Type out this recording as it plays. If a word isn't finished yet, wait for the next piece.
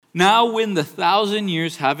Now when the 1,000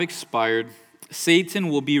 years have expired, Satan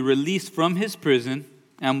will be released from his prison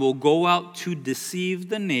and will go out to deceive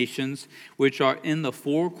the nations which are in the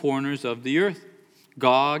four corners of the earth,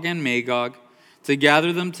 Gog and Magog, to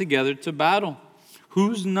gather them together to battle,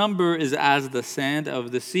 whose number is as the sand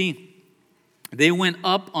of the sea. They went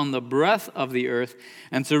up on the breadth of the earth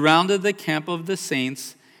and surrounded the camp of the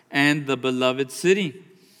saints and the beloved city.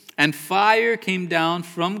 And fire came down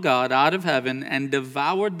from God out of heaven and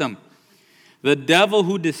devoured them. The devil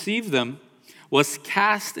who deceived them was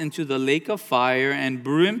cast into the lake of fire and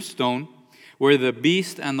brimstone, where the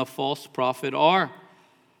beast and the false prophet are.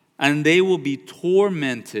 And they will be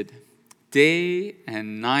tormented day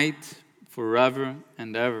and night forever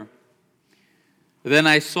and ever. Then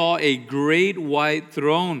I saw a great white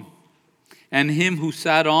throne, and him who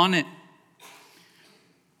sat on it,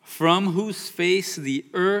 from whose face the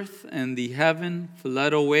earth and the heaven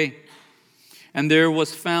fled away, and there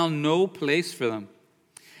was found no place for them.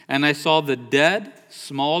 And I saw the dead,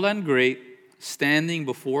 small and great, standing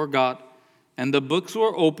before God, and the books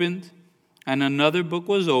were opened, and another book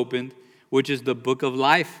was opened, which is the book of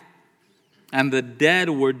life. And the dead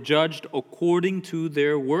were judged according to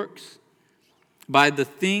their works, by the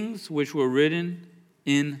things which were written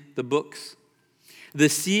in the books. The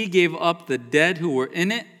sea gave up the dead who were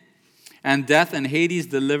in it, and death and Hades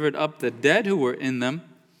delivered up the dead who were in them,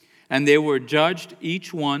 and they were judged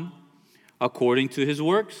each one according to his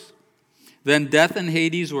works. Then death and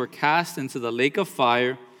Hades were cast into the lake of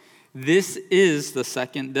fire. This is the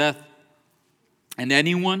second death. And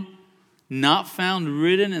anyone not found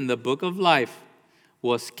written in the book of life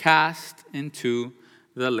was cast into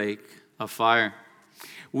the lake of fire.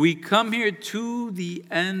 We come here to the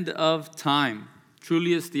end of time.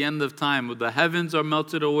 Truly, it's the end of time. The heavens are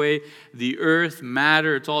melted away, the earth,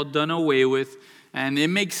 matter, it's all done away with. And it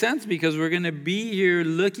makes sense because we're going to be here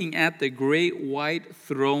looking at the great white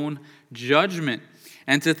throne judgment.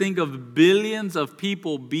 And to think of billions of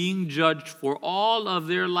people being judged for all of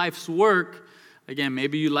their life's work. Again,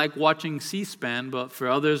 maybe you like watching C-SPAN, but for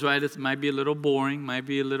others, right, it might be a little boring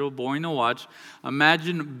to watch.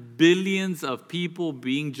 Imagine billions of people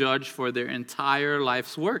being judged for their entire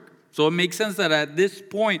life's work. So it makes sense that at this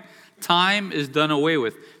point, time is done away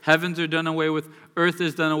with. Heavens are done away with. Earth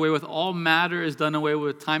is done away with. All matter is done away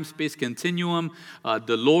with. Time-space continuum,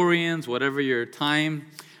 DeLoreans, whatever your time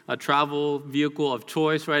travel vehicle of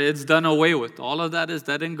choice, right? It's done away with. All of that is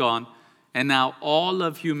dead and gone. And now all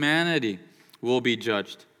of humanity will be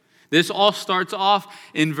judged. This all starts off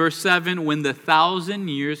in verse 7 when the 1,000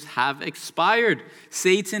 years have expired.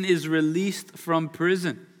 Satan is released from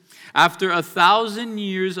prison. After 1,000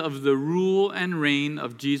 years of the rule and reign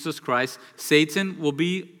of Jesus Christ, Satan will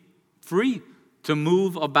be free to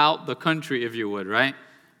move about the country, if you would, right?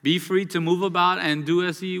 Be free to move about and do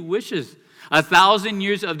as he wishes. 1,000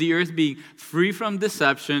 years of the earth being free from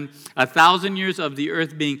deception, 1,000 years of the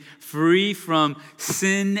earth being free from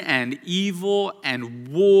sin and evil and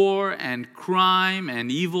war and crime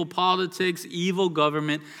and evil politics, evil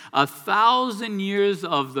government. 1,000 years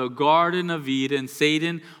of the Garden of Eden,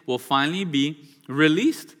 Satan will finally be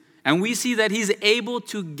released. And we see that he's able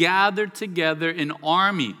to gather together an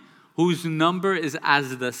army whose number is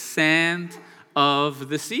as the sand of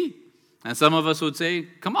the sea. And some of us would say,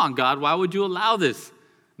 come on, God, why would you allow this?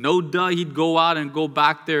 No duh, he'd go out and go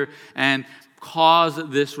back there and cause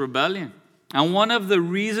this rebellion. And one of the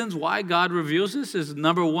reasons why God reveals this is,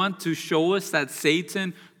 number one, to show us that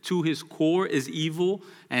Satan, to his core, is evil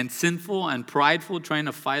and sinful and prideful, trying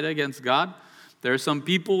to fight against God. There are some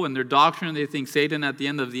people in their doctrine, they think Satan at the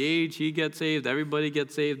end of the age, he gets saved, everybody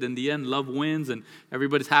gets saved. In the end, love wins and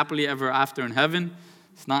everybody's happily ever after in heaven.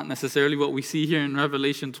 It's not necessarily what we see here in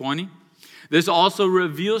Revelation 20. This also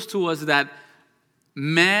reveals to us that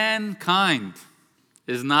mankind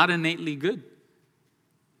is not innately good.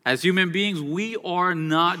 As human beings, we are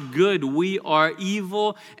not good. We are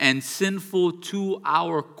evil and sinful to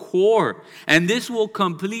our core. And this will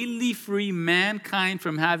completely free mankind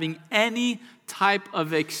from having any type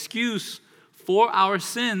of excuse for our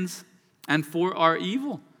sins and for our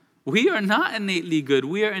evil. We are not innately good.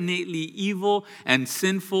 We are innately evil and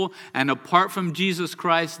sinful. And apart from Jesus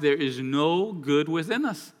Christ, there is no good within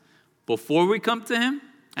us. Before we come to him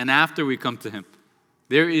and after we come to him,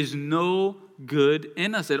 there is no good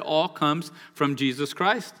in us. It all comes from Jesus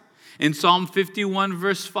Christ. In Psalm 51,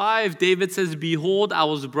 verse 5, David says, "Behold, I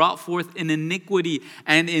was brought forth in iniquity,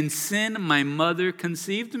 and in sin my mother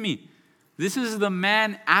conceived me." This is the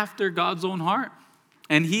man after God's own heart.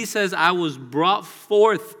 And he says, I was brought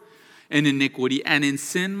forth in iniquity, and in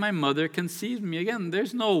sin my mother conceived me. Again,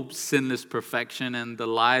 there's no sinless perfection and the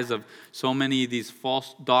lies of so many of these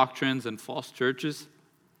false doctrines and false churches.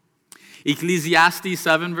 Ecclesiastes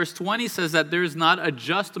 7 verse 20 says that there is not a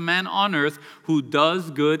just man on earth who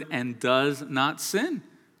does good and does not sin.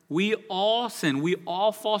 We all sin. We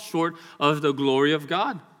all fall short of the glory of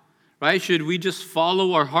God. Right? Should we just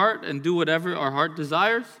follow our heart and do whatever our heart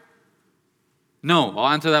desires? No. I'll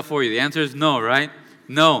answer that for you. The answer is no, right?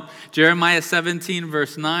 No. Jeremiah 17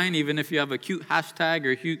 verse 9, even if you have a cute hashtag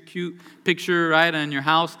or cute picture, right, on your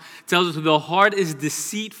house, tells us the heart is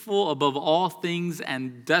deceitful above all things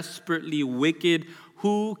and desperately wicked.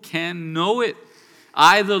 Who can know it?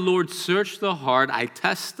 I, the Lord, search the heart. I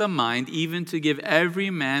test the mind, even to give every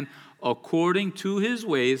man according to his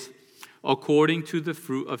ways, according to the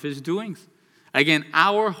fruit of his doings. Again,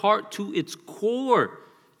 our heart to its core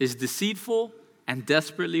is deceitful and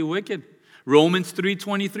desperately wicked. Romans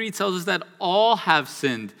 3:23 tells us that all have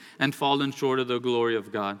sinned and fallen short of the glory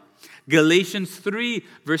of God. Galatians 3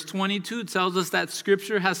 verse 22 tells us that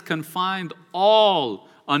Scripture has confined all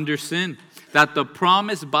under sin, that the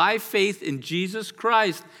promise by faith in Jesus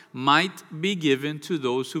Christ might be given to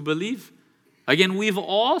those who believe. Again, we've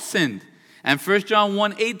all sinned. And 1 John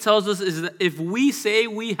 1:8 tells us is that if we say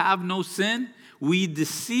we have no sin, we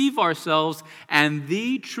deceive ourselves and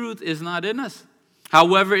the truth is not in us.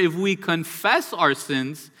 However, if we confess our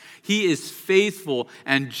sins, he is faithful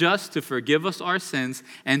and just to forgive us our sins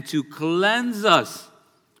and to cleanse us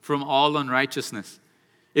from all unrighteousness.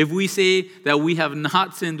 If we say that we have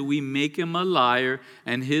not sinned, we make him a liar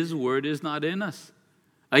and his word is not in us.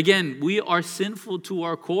 Again, we are sinful to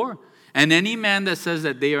our core. And any man that says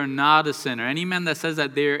that they are not a sinner, any man that says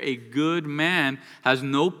that they're a good man has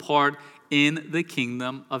no part in the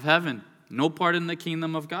kingdom of heaven, no part in the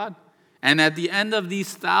kingdom of God. And at the end of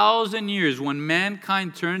these 1,000 years, when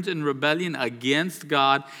mankind turns in rebellion against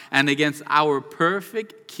God and against our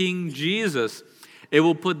perfect King Jesus, it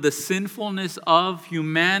will put the sinfulness of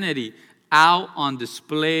humanity out on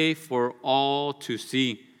display for all to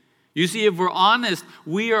see. You see, if we're honest,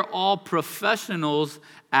 we are all professionals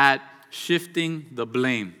at shifting the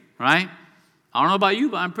blame, right? I don't know about you,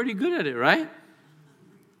 but I'm pretty good at it, right?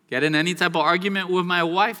 Get in any type of argument with my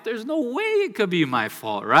wife, there's no way it could be my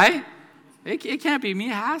fault, right? It can't be me.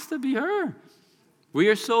 It has to be her. We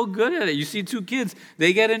are so good at it. You see two kids,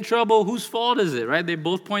 they get in trouble. Whose fault is it, right? They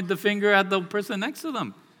both point the finger at the person next to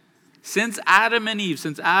them. Since Adam and Eve,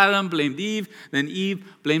 since Adam blamed Eve, then Eve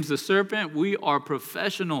blames the serpent, we are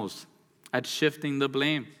professionals at shifting the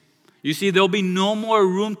blame. You see, there'll be no more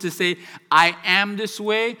room to say, I am this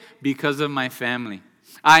way because of my family.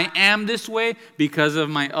 I am this way because of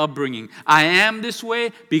my upbringing. I am this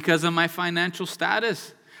way because of my financial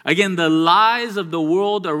status. Again, the lies of the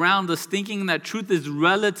world around us thinking that truth is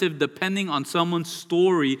relative depending on someone's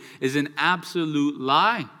story is an absolute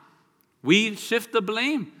lie. We shift the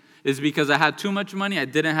blame. It's because I had too much money, I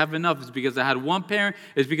didn't have enough. It's because I had one parent.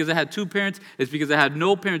 It's because I had two parents. It's because I had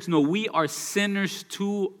no parents. No, we are sinners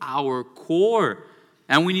to our core.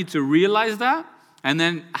 And we need to realize that and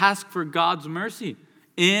then ask for God's mercy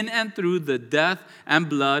in and through the death and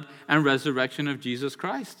blood and resurrection of Jesus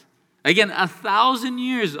Christ. Again, 1,000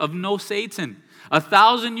 years of no Satan,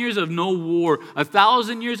 1,000 years of no war,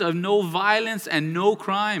 1,000 years of no violence and no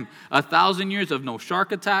crime, 1,000 years of no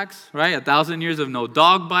shark attacks, right? 1,000 years of no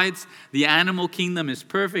dog bites. The animal kingdom is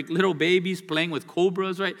perfect. Little babies playing with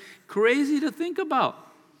cobras, right? Crazy to think about.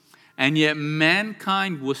 And yet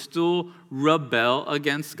mankind will still rebel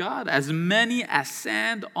against God, as many as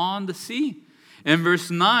sand on the sea. In verse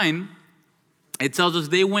 9, it tells us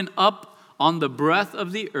they went up on the breadth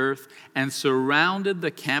of the earth and surrounded the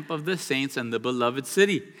camp of the saints and the beloved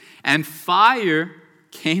city. And fire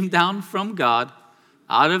came down from God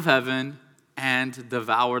out of heaven and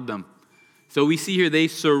devoured them. So we see here they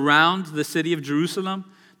surround the city of Jerusalem.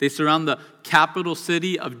 They surround the capital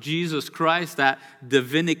city of Jesus Christ, that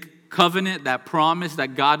Davidic covenant, that promise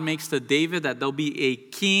that God makes to David, that there'll be a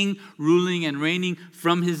king ruling and reigning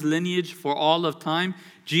from his lineage for all of time.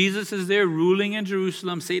 Jesus is there ruling in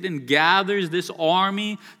Jerusalem. Satan gathers this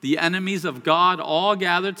army, the enemies of God, all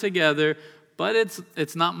gathered together. But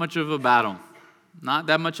it's not much of a battle. Not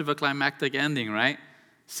that much of a climactic ending, right?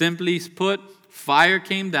 Simply put, fire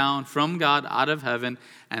came down from God out of heaven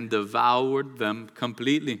and devoured them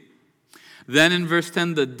completely. Then in verse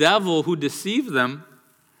 10, the devil who deceived them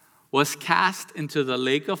was cast into the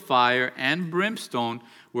lake of fire and brimstone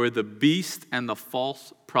where the beast and the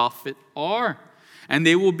false prophet are. And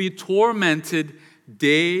they will be tormented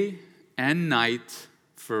day and night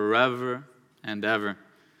forever and ever.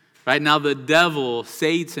 Right now, the devil,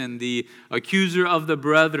 Satan, the accuser of the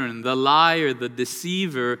brethren, the liar, the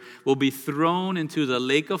deceiver, will be thrown into the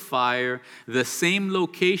lake of fire, the same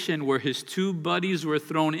location where his two buddies were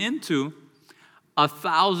thrown into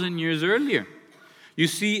 1,000 years earlier. You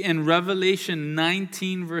see in Revelation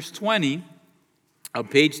 19, verse 20, a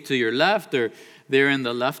page to your left, or there in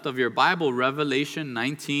the left of your Bible, Revelation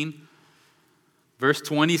 19, verse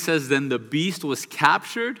 20 says, "Then the beast was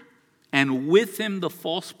captured, and with him the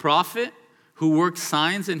false prophet who worked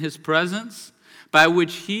signs in his presence, by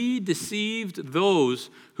which he deceived those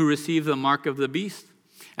who received the mark of the beast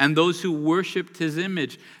and those who worshipped his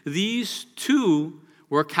image. These two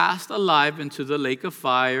were cast alive into the lake of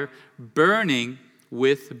fire, burning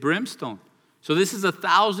with brimstone." So this is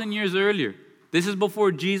 1,000 years earlier. This is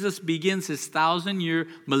before Jesus begins his 1,000-year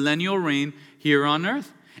millennial reign here on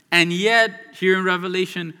earth. And yet, here in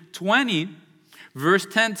Revelation 20, verse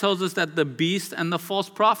 10 tells us that the beast and the false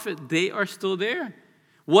prophet, they are still there.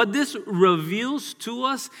 What this reveals to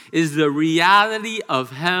us is the reality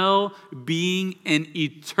of hell being an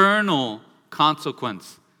eternal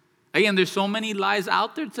consequence. Again, there's so many lies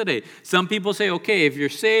out there today. Some people say, okay, if you're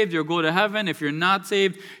saved, you'll go to heaven. If you're not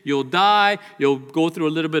saved, you'll die. You'll go through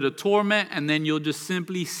a little bit of torment, and then you'll just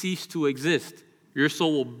simply cease to exist. Your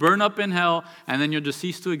soul will burn up in hell, and then you'll just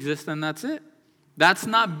cease to exist, and that's it. That's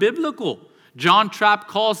not biblical. John Trapp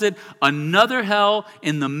calls it another hell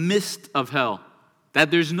in the midst of hell.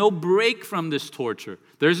 That there's no break from this torture.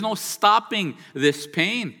 There's no stopping this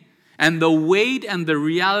pain. And the weight and the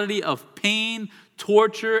reality of pain,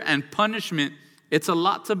 torture, and punishment, it's a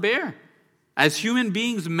lot to bear. As human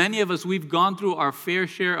beings, many of us, we've gone through our fair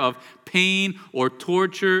share of pain or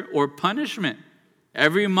torture or punishment.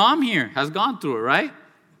 Every mom here has gone through it, right?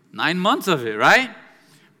 9 months of it, right?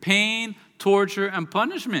 Pain, torture, and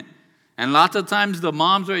punishment. And lots of times the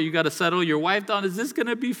moms, right, you got to settle your wife down. Is this going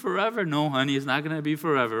to be forever? No, honey, it's not going to be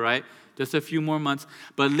forever, right? Just a few more months.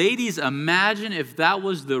 But ladies, imagine if that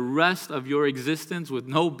was the rest of your existence with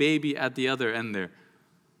no baby at the other end there.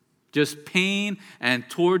 Just pain and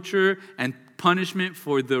torture and punishment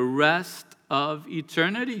for the rest of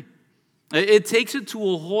eternity. It takes it to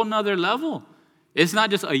a whole nother level. It's not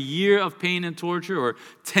just a year of pain and torture or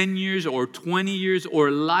 10 years or 20 years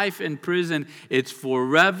or life in prison. It's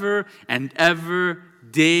forever and ever,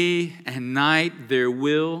 day and night, there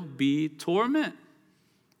will be torment.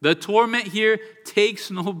 The torment here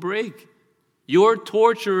takes no break. Your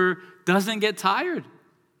torturer doesn't get tired.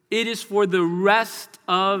 It is for the rest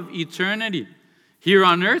of eternity. Here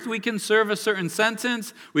on earth, we can serve a certain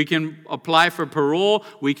sentence. We can apply for parole.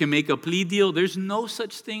 We can make a plea deal. There's no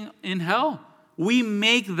such thing in hell. We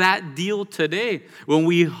make that deal today when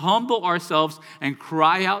we humble ourselves and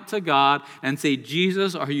cry out to God and say,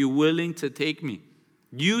 Jesus, are you willing to take me?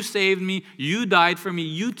 You saved me. You died for me.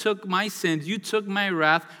 You took my sins. You took my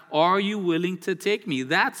wrath. Are you willing to take me?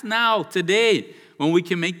 That's now, today, when we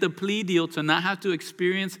can make the plea deal to not have to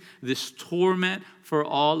experience this torment for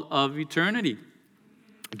all of eternity.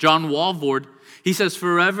 John Walvoord, he says,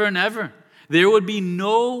 forever and ever. There would be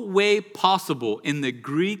no way possible in the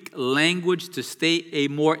Greek language to state a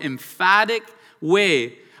more emphatic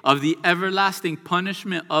way of the everlasting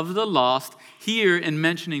punishment of the lost here in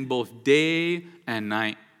mentioning both day and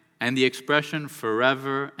night and the expression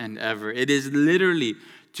forever and ever. It is literally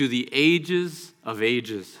to the ages of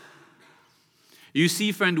ages. You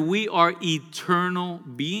see, friend, we are eternal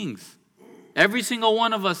beings. Every single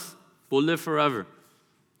one of us will live forever.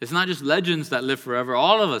 It's not just legends that live forever.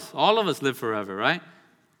 All of us live forever, right?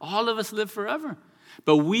 All of us live forever.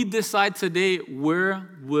 But we decide today, where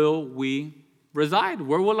will we reside?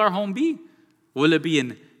 Where will our home be? Will it be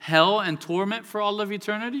in hell and torment for all of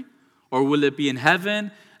eternity? Or will it be in heaven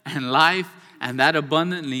and life and that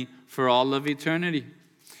abundantly for all of eternity?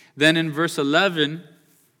 Then in verse 11,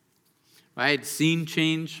 right, scene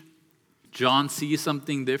change. John sees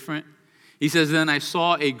something different. He says, then I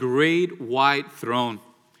saw a great white throne,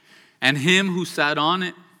 and him who sat on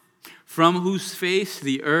it, from whose face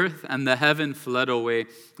the earth and the heaven fled away,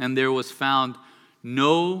 and there was found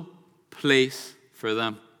no place for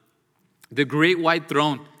them. The great white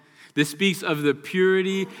throne, this speaks of the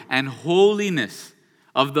purity and holiness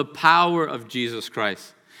of the power of Jesus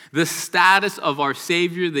Christ. The status of our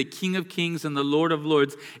Savior, the King of Kings and the Lord of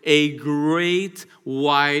Lords, a great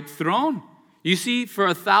white throne. You see, for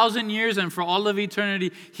 1,000 years and for all of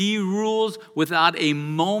eternity, he rules without a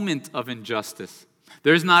moment of injustice.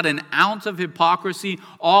 There's not an ounce of hypocrisy.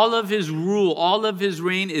 All of his rule, all of his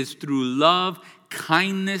reign is through love,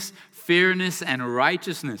 kindness, fairness, and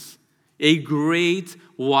righteousness. A great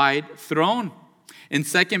white throne. In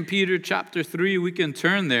 2 Peter chapter 3, we can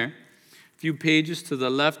turn there few pages to the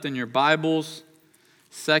left in your Bibles,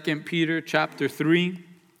 2 Peter chapter 3.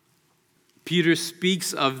 Peter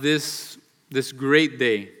speaks of this great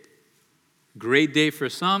day. Great day for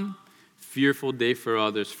some, fearful day for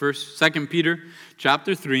others. 2 Peter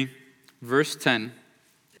chapter 3, verse 10.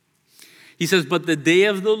 He says, "But the day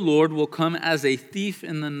of the Lord will come as a thief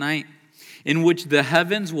in the night, in which the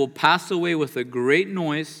heavens will pass away with a great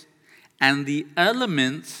noise, and the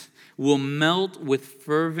elements will melt with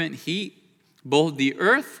fervent heat. Both the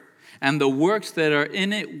earth and the works that are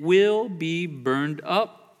in it will be burned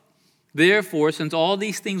up. Therefore, since all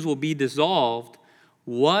these things will be dissolved,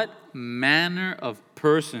 what manner of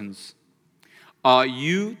persons ought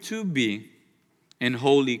you to be in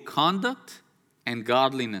holy conduct and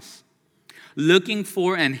godliness, looking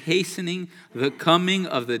for and hastening the coming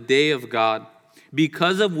of the day of God,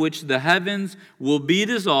 because of which the heavens will be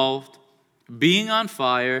dissolved, being on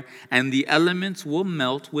fire, and the elements will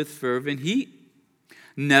melt with fervent heat?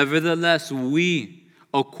 Nevertheless, we,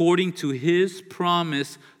 according to his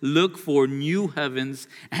promise, look for new heavens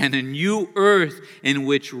and a new earth in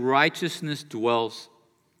which righteousness dwells.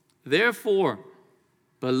 Therefore,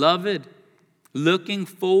 beloved, looking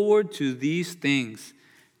forward to these things,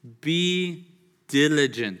 be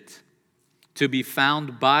diligent to be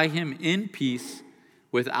found by him in peace,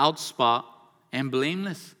 without spot and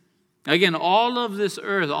blameless." Again, all of this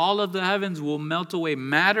earth, all of the heavens will melt away.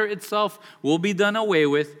 Matter itself will be done away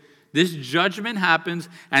with. This judgment happens,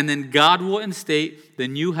 and then God will instate the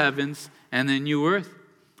new heavens and the new earth.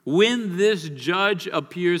 When this judge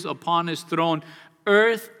appears upon his throne,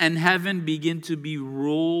 earth and heaven begin to be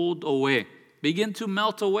rolled away, begin to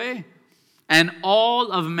melt away. And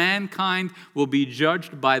all of mankind will be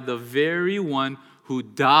judged by the very one who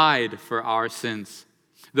died for our sins,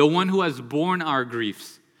 the one who has borne our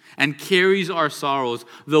griefs and carries our sorrows.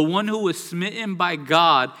 The one who was smitten by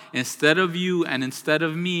God instead of you and instead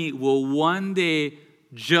of me will one day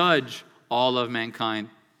judge all of mankind.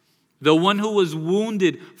 The one who was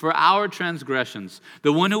wounded for our transgressions,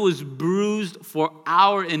 the one who was bruised for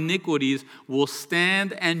our iniquities, will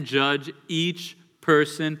stand and judge each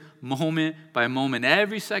person moment by moment.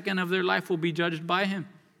 Every second of their life will be judged by him.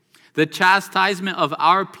 The chastisement of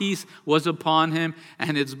our peace was upon him,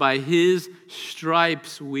 and it's by his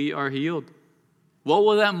stripes we are healed. What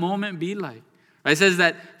will that moment be like? It says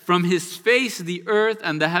that from his face the earth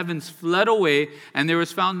and the heavens fled away, and there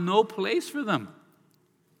was found no place for them.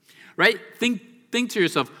 Right? Think to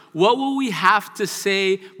yourself, what will we have to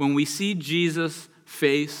say when we see Jesus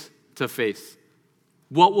face to face?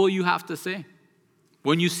 What will you have to say?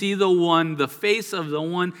 When you see the face of the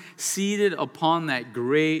one seated upon that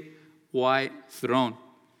great white throne,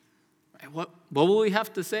 what will we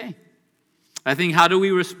have to say? I think, how do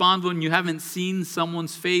we respond when you haven't seen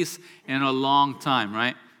someone's face in a long time,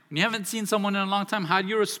 right? When you haven't seen someone in a long time, how do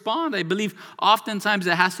you respond? I believe oftentimes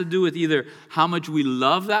it has to do with either how much we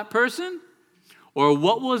love that person or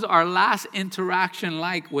what was our last interaction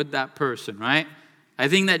like with that person, right? I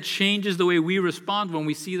think that changes the way we respond when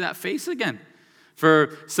we see that face again.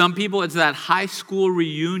 For some people, it's that high school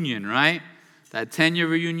reunion, right? That 10-year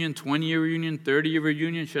reunion, 20-year reunion, 30-year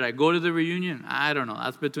reunion. Should I go to the reunion? I don't know.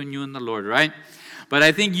 That's between you and the Lord, right? But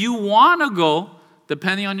I think you want to go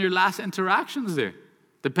depending on your last interactions there.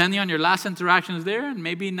 Depending on your last interactions there, and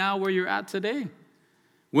maybe now where you're at today.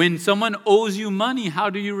 When someone owes you money, how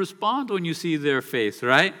do you respond when you see their face,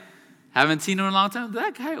 right? Haven't seen them in a long time.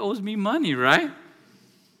 That guy owes me money, right?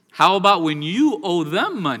 How about when you owe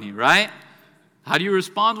them money, right? How do you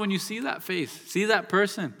respond when you see that face, see that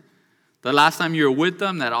person? The last time you were with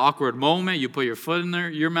them, that awkward moment, you put your foot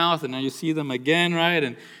in your mouth, and now you see them again, right?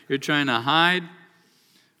 And you're trying to hide.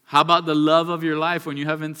 How about the love of your life when you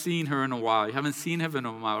haven't seen her in a while? You haven't seen him in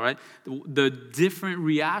a while, right? The different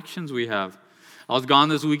reactions we have. I was gone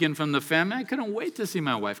this weekend from the family. I couldn't wait to see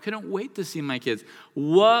my wife. Couldn't wait to see my kids.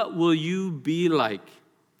 What will you be like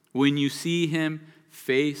when you see him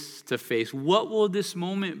face to face? What will this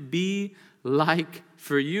moment be like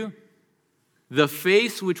for you? The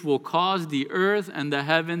face which will cause the earth and the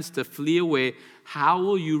heavens to flee away. How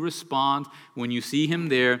will you respond when you see him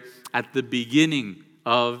there at the beginning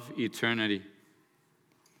of eternity?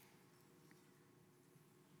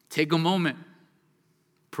 Take a moment.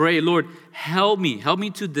 Pray, Lord, help me. Help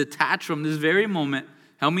me to detach from this very moment.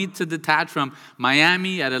 Help me to detach from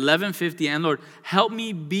Miami at 11:50. And Lord, help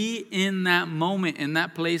me be in that moment, in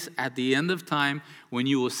that place at the end of time when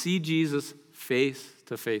you will see Jesus face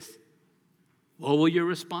to face. What will your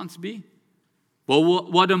response be?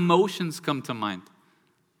 What emotions come to mind?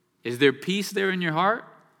 Is there peace there in your heart?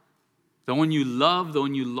 The one you love, the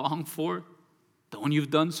one you long for, the one you've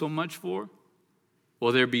done so much for?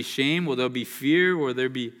 Will there be shame? Will there be fear? Will there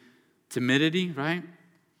be timidity, right?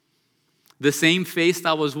 The same face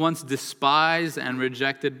that was once despised and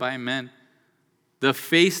rejected by men. The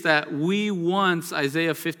face that we once,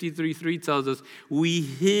 Isaiah 53:3 tells us, we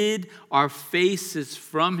hid our faces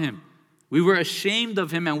from him. We were ashamed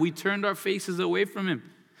of him and we turned our faces away from him.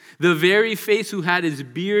 The very face who had his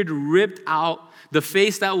beard ripped out, the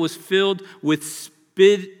face that was filled with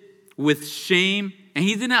spit, with shame, and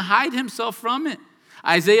he didn't hide himself from it.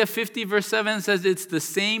 Isaiah 50 verse 7 says it's the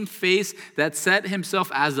same face that set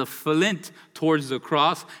himself as a flint towards the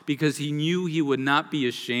cross because he knew he would not be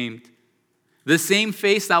ashamed. The same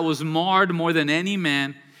face that was marred more than any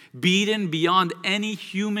man, beaten beyond any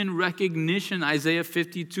human recognition, Isaiah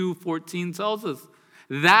 52:14 tells us.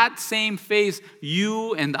 That same face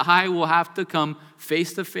you and I will have to come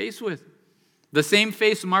face to face with. The same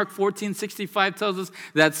face, Mark 14:65 tells us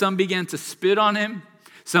that some began to spit on him,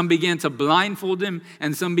 some began to blindfold him,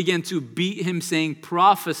 and some began to beat him, saying,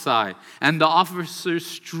 prophesy. And the officers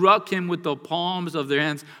struck him with the palms of their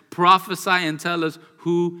hands. Prophesy and tell us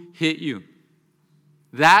who hit you.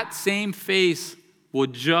 That same face will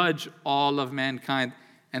judge all of mankind.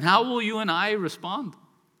 And how will you and I respond?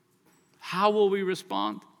 How will we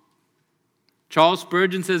respond? Charles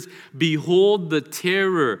Spurgeon says, behold the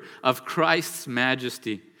terror of Christ's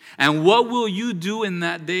majesty. And what will you do in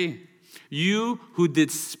that day? You who did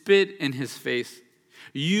spit in his face.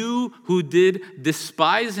 You who did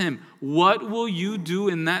despise him. What will you do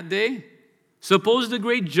in that day? Suppose the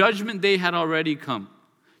great judgment day had already come.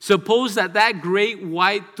 Suppose that great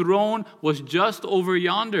white throne was just over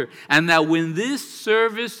yonder. And that when this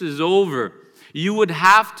service is over, you would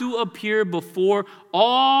have to appear before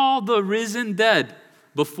all the risen dead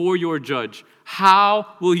before your judge.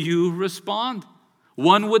 How will you respond?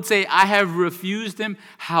 One would say, I have refused him.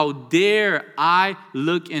 How dare I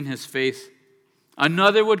look in his face?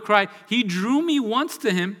 Another would cry, he drew me once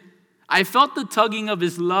to him. I felt the tugging of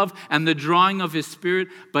his love and the drawing of his spirit,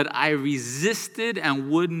 but I resisted and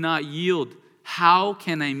would not yield. How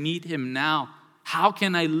can I meet him now? How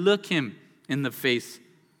can I look him in the face?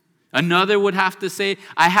 Another would have to say,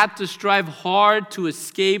 I had to strive hard to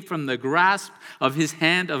escape from the grasp of his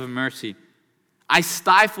hand of mercy. I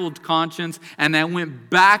stifled conscience and I went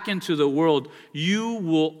back into the world. You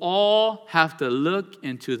will all have to look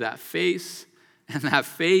into that face, and that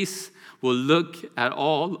face will look at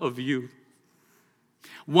all of you.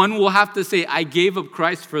 One will have to say, I gave up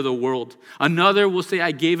Christ for the world. Another will say,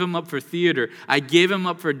 I gave him up for theater. I gave him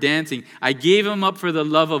up for dancing. I gave him up for the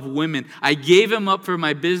love of women. I gave him up for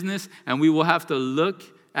my business. And we will have to look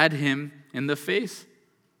at him in the face.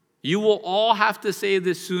 You will all have to say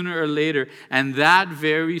this sooner or later, and that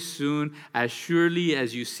very soon, as surely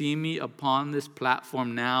as you see me upon this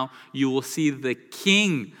platform now, you will see the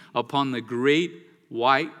King upon the great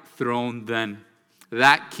white throne then.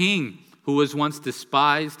 That King who was once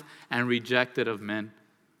despised and rejected of men.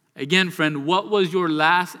 Again, friend, what was your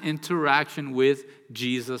last interaction with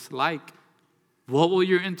Jesus like? What will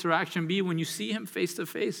your interaction be when you see him face to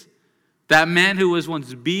face? That man who was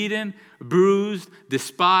once beaten, bruised,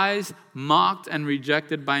 despised, mocked, and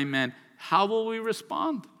rejected by men. How will we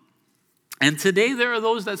respond? And today there are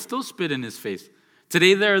those that still spit in his face.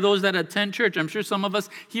 Today there are those that attend church. I'm sure some of us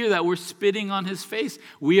hear that we're spitting on his face.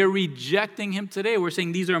 We are rejecting him today. We're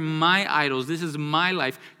saying, these are my idols. This is my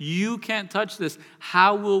life. You can't touch this.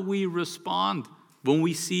 How will we respond when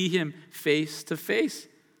we see him face to face?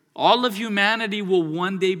 All of humanity will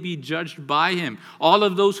one day be judged by him. All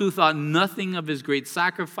of those who thought nothing of his great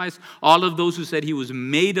sacrifice, all of those who said he was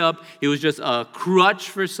made up, he was just a crutch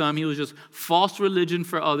for some, he was just false religion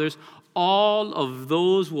for others, all of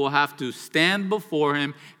those will have to stand before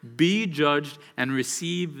him, be judged, and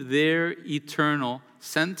receive their eternal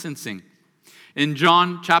sentencing. In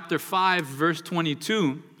John chapter 5, verse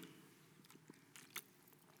 22,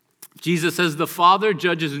 Jesus says, the Father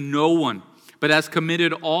judges no one, but has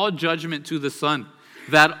committed all judgment to the Son,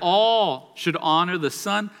 that all should honor the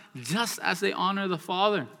Son just as they honor the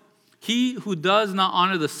Father. He who does not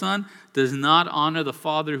honor the Son does not honor the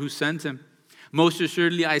Father who sent him. Most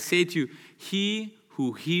assuredly, I say to you, he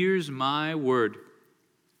who hears my word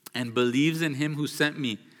and believes in him who sent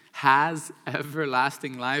me has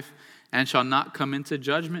everlasting life and shall not come into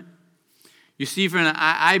judgment. You see, friend,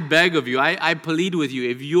 I beg of you, I plead with you,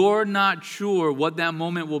 if you're not sure what that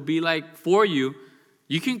moment will be like for you,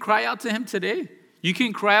 you can cry out to him today. You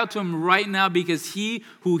can cry out to him right now, because he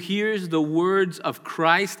who hears the words of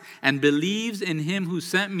Christ and believes in him who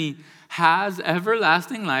sent me has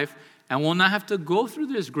everlasting life and will not have to go through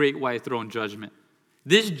this great white throne judgment.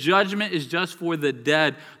 This judgment is just for the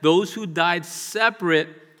dead, those who died separate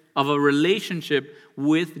of a relationship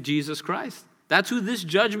with Jesus Christ. That's who this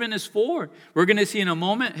judgment is for. We're going to see in a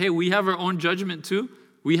moment, hey, we have our own judgment too.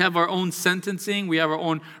 We have our own sentencing. We have our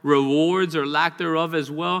own rewards or lack thereof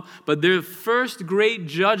as well. But the first great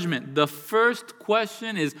judgment, the first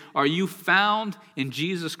question is, are you found in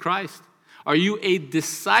Jesus Christ? Are you a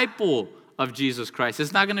disciple of Jesus Christ?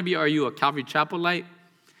 It's not going to be, are you a Calvary Chapelite?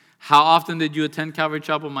 How often did you attend Calvary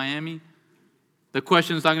Chapel Miami? The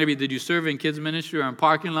question is not going to be, did you serve in kids ministry or in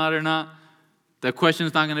parking lot or not? The question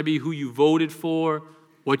is not going to be who you voted for,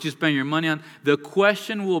 what you spend your money on. The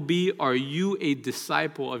question will be, are you a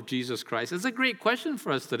disciple of Jesus Christ? It's a great question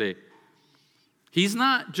for us today. He's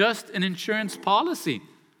not just an insurance policy.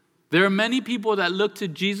 There are many people that look to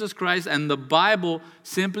Jesus Christ and the Bible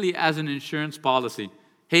simply as an insurance policy.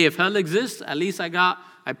 Hey, if hell exists, at least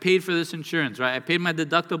I paid for this insurance, right? I paid my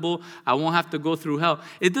deductible. I won't have to go through hell.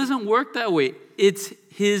 It doesn't work that way. It's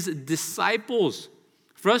his disciples.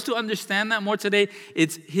 For us to understand that more today,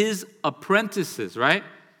 it's his apprentices, right?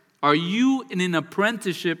 Are you in an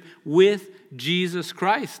apprenticeship with Jesus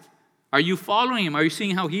Christ? Are you following him? Are you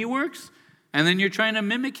seeing how he works? And then you're trying to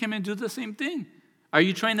mimic him and do the same thing. Are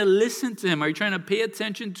you trying to listen to him? Are you trying to pay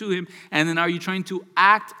attention to him? And then are you trying to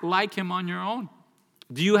act like him on your own?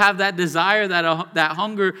 Do you have that desire, that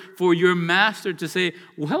hunger for your master to say,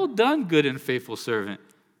 well done, good and faithful servant?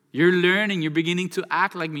 You're learning. You're beginning to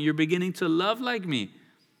act like me. You're beginning to love like me.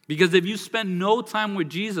 Because if you spend no time with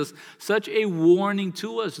Jesus, such a warning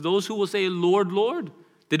to us, those who will say, Lord, Lord,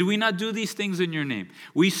 did we not do these things in your name?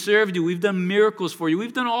 We served you. We've done miracles for you.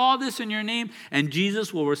 We've done all this in your name. And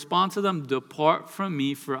Jesus will respond to them, depart from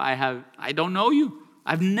me, for I don't know you.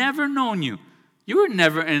 I've never known you. You were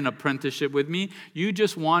never in an apprenticeship with me. You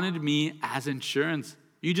just wanted me as insurance.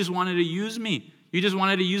 You just wanted to use me. You just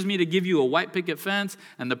wanted to use me to give you a white picket fence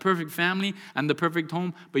and the perfect family and the perfect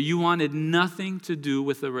home, but you wanted nothing to do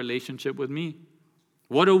with a relationship with me.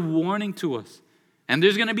 What a warning to us. And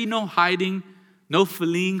there's going to be no hiding, no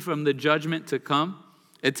fleeing from the judgment to come.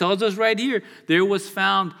 It tells us right here, there was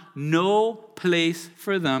found no place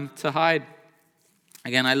for them to hide.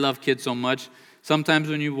 Again, I love kids so much. Sometimes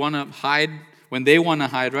when you want to hide, when they want to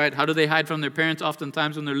hide, right? How do they hide from their parents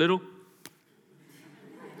oftentimes when they're little?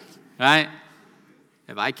 Right?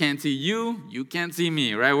 If I can't see you, you can't see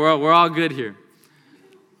me, right? We're all good here.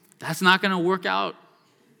 That's not going to work out.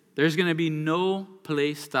 There's going to be no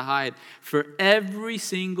place to hide. For every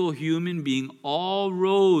single human being, all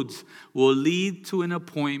roads will lead to an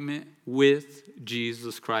appointment with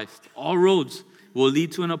Jesus Christ. All roads will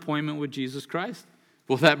lead to an appointment with Jesus Christ.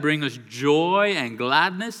 Will that bring us joy and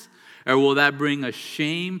gladness? Or will that bring us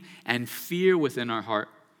shame and fear within our heart?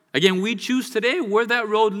 Again, we choose today where that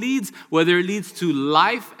road leads, whether it leads to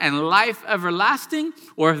life and life everlasting,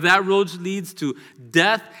 or if that road leads to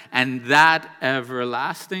death and that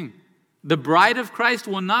everlasting. The bride of Christ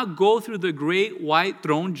will not go through the great white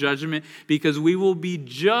throne judgment because we will be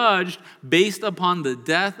judged based upon the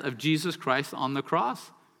death of Jesus Christ on the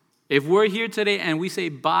cross. If we're here today and we say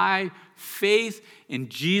by faith in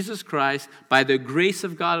Jesus Christ, by the grace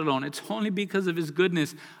of God alone, it's only because of his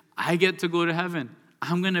goodness I get to go to heaven.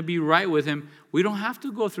 I'm going to be right with him. We don't have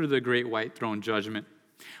to go through the great white throne judgment.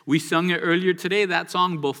 We sung it earlier today, that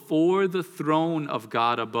song, Before the Throne of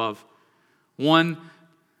God Above. One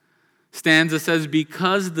stanza says,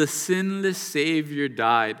 because the sinless Savior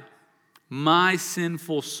died, my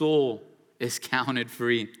sinful soul is counted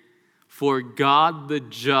free. For God the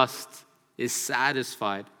just is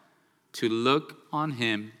satisfied to look on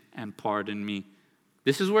him and pardon me.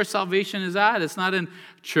 This is where salvation is at. It's not in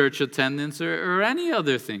church attendance or any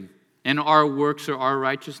other thing, in our works or our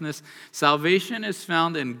righteousness. Salvation is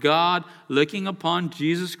found in God looking upon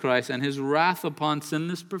Jesus Christ and his wrath upon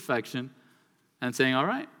sinless perfection and saying, all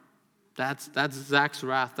right, that's Zach's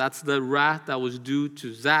wrath. That's the wrath that was due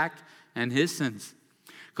to Zach and his sins.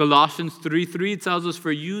 Colossians 3:3 tells us,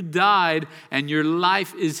 for you died and your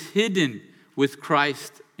life is hidden with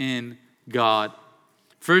Christ in God.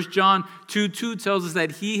 1 John 2:2 tells us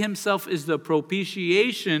that he himself is the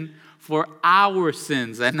propitiation for our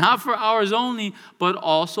sins. And not for ours only, but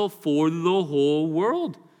also for the whole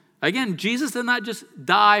world. Again, Jesus did not just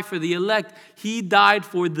die for the elect. He died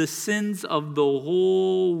for the sins of the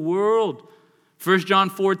whole world. 1 John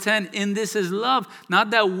 4:10, in this is love.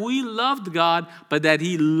 Not that we loved God, but that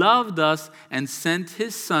he loved us and sent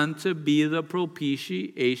his son to be the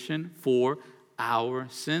propitiation for our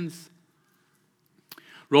sins.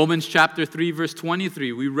 Romans chapter 3, verse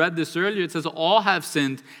 23. We read this earlier. It says, all have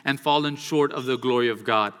sinned and fallen short of the glory of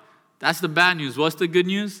God. That's the bad news. What's the good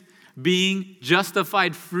news? Being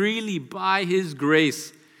justified freely by his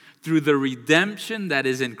grace through the redemption that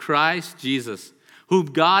is in Christ Jesus, whom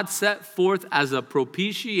God set forth as a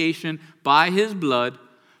propitiation by his blood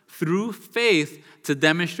through faith to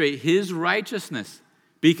demonstrate his righteousness.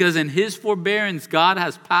 Because in his forbearance, God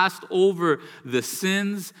has passed over the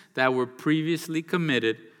sins that were previously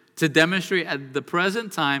committed to demonstrate at the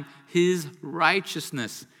present time his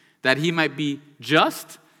righteousness, that he might be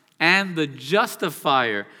just and the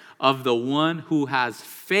justifier of the one who has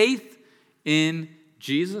faith in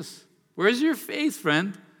Jesus. Where's your faith,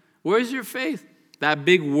 friend? Where's your faith? That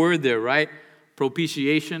big word there, right?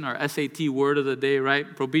 Propitiation, our SAT word of the day,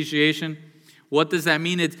 right? Propitiation. What does that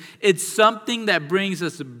mean? It's something that brings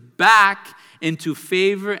us back into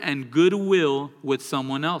favor and goodwill with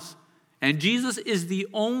someone else. And Jesus is the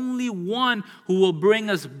only one who will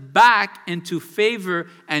bring us back into favor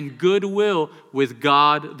and goodwill with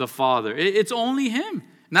God the Father. It's only him.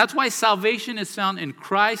 And that's why salvation is found in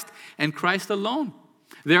Christ and Christ alone.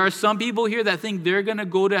 There are some people here that think they're going to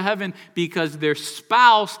go to heaven because their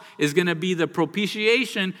spouse is going to be the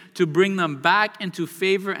propitiation to bring them back into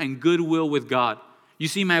favor and goodwill with God. You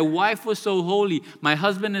see, my wife was so holy, my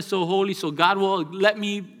husband is so holy, so God will let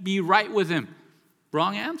me be right with him.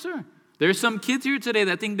 Wrong answer. There's some kids here today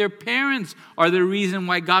that think their parents are the reason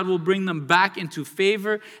why God will bring them back into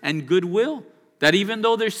favor and goodwill. That even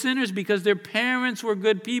though they're sinners because their parents were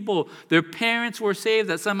good people, their parents were saved,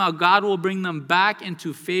 that somehow God will bring them back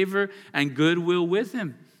into favor and goodwill with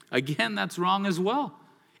him. Again, that's wrong as well.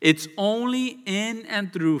 It's only in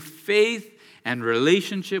and through faith and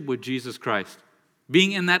relationship with Jesus Christ,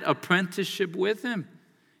 being in that apprenticeship with him.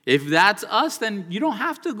 If that's us, then you don't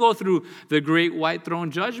have to go through the great white throne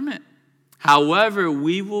judgment. However,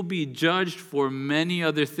 we will be judged for many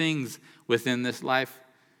other things within this life.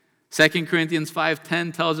 2 Corinthians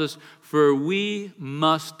 5:10 tells us, "For we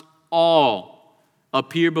must all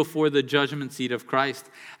appear before the judgment seat of Christ,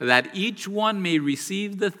 that each one may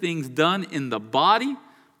receive the things done in the body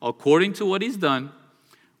according to what he's done,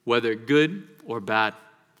 whether good or bad."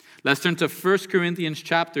 Let's turn to 1 Corinthians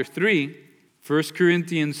chapter 3. 1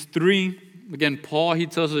 Corinthians 3. Again, Paul, he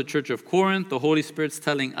tells the church of Corinth, the Holy Spirit's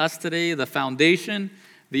telling us today, the foundation,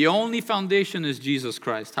 the only foundation is Jesus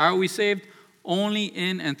Christ. How are we saved? Only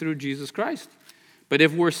in and through Jesus Christ. But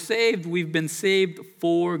if we're saved, we've been saved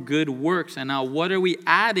for good works. And now what are we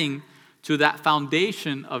adding to that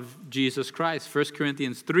foundation of Jesus Christ? 1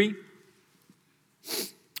 Corinthians 3.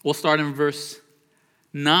 We'll start in verse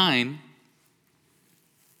 9.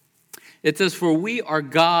 It says, "For we are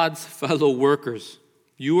God's fellow workers.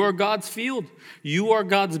 You are God's field. You are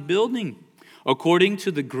God's building. According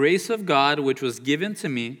to the grace of God, which was given to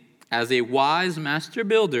me, as a wise master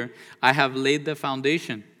builder, I have laid the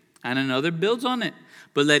foundation, and another builds on it.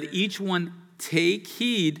 But let each one take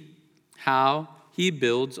heed how he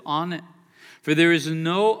builds on it. For there is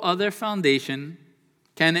no other foundation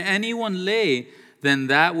can anyone lay than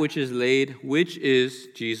that which is laid, which is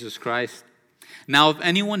Jesus Christ. Now if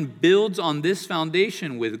anyone builds on this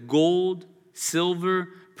foundation with gold, silver,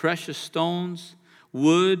 precious stones,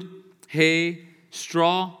 wood, hay,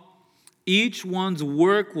 straw, each one's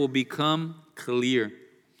work will become clear.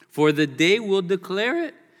 For the day will declare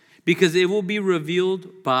it, because it will be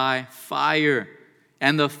revealed by fire.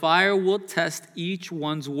 And the fire will test each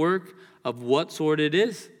one's work of what sort it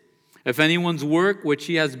is. If anyone's work which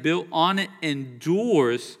he has built on it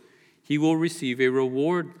endures, he will receive a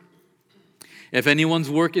reward. If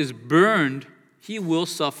anyone's work is burned, he will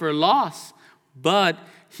suffer loss, but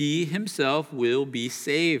he himself will be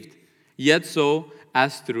saved, yet so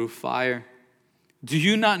as through fire. Do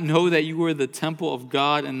you not know that you are the temple of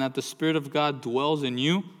God and that the Spirit of God dwells in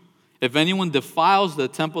you? If anyone defiles the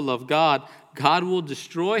temple of God, God will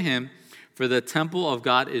destroy him, for the temple of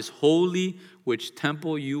God is holy, which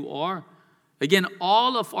temple you are. Again,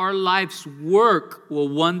 all of our life's work will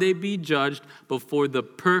one day be judged before the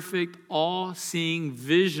perfect, all-seeing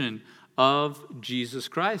vision of Jesus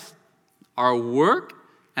Christ. Our work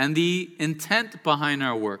and the intent behind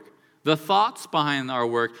our work, the thoughts behind our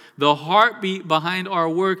work, the heartbeat behind our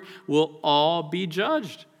work will all be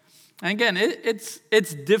judged. And again,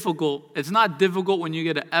 it's difficult. It's not difficult when you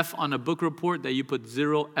get an F on a book report that you put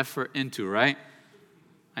zero effort into, right?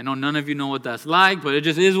 I know none of you know what that's like, but it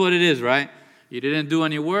just is what it is, right? You didn't do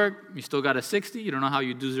any work, you still got a 60. You don't know how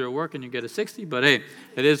you do zero work and you get a 60, but hey,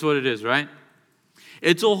 it is what it is, right?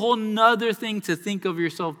 It's a whole nother thing to think of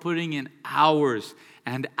yourself putting in hours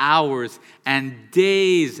and hours and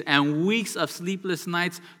days and weeks of sleepless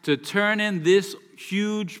nights to turn in this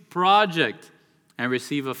huge project and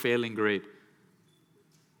receive a failing grade.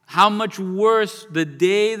 How much worse the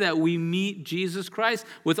day that we meet Jesus Christ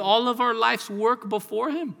with all of our life's work before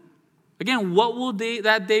him. Again, what will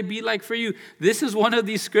that day be like for you? This is one of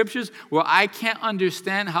these scriptures where I can't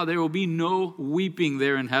understand how there will be no weeping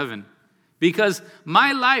there in heaven. Because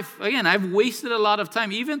my life, again, I've wasted a lot of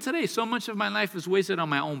time. Even today, so much of my life is wasted on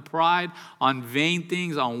my own pride, on vain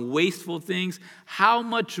things, on wasteful things. How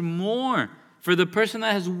much more for the person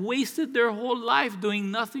that has wasted their whole life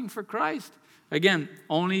doing nothing for Christ? Again,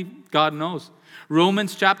 only God knows.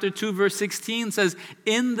 Romans chapter 2, verse 16 says,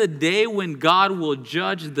 in the day when God will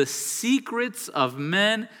judge the secrets of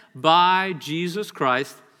men by Jesus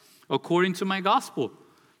Christ, according to my gospel.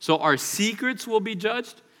 So our secrets will be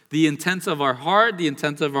judged. The intents of our heart, the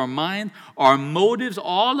intents of our mind, our motives,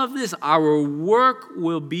 all of this, our work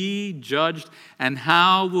will be judged. And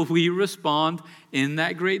how will we respond in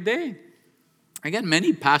that great day? Again,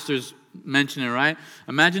 many pastors mention it, right?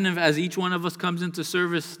 Imagine if as each one of us comes into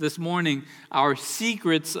service this morning, our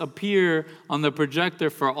secrets appear on the projector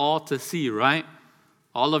for all to see, right?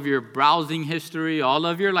 All of your browsing history, all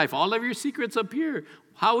of your life, all of your secrets appear.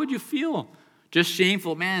 How would you feel? Just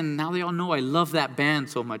shameful. Man, now they all know I love that band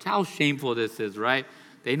so much. How shameful this is, right?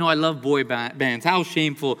 They know I love boy bands. How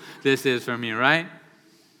shameful this is for me, right?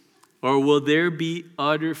 Or will there be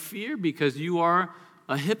utter fear because you are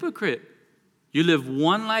a hypocrite? You live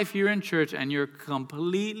one life here in church and you're a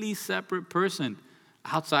completely separate person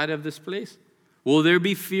outside of this place. Will there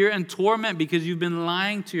be fear and torment because you've been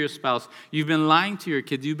lying to your spouse? You've been lying to your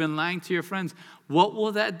kids. You've been lying to your friends. What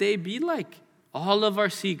will that day be like? All of our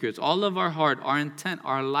secrets, all of our heart, our intent,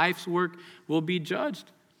 our life's work will be judged.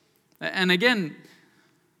 And again,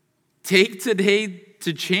 take today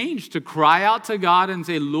to change, to cry out to God and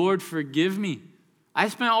say, Lord, forgive me. I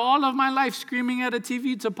spent all of my life screaming at a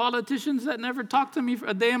TV to politicians that never talked to me for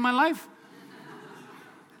a day in my life.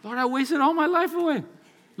 Lord, I wasted all my life away.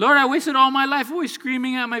 Lord, I wasted all my life away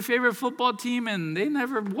screaming at my favorite football team, and they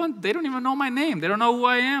never won. They don't even know my name. They don't know who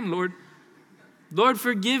I am, Lord. Lord,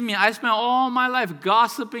 forgive me. I spent all my life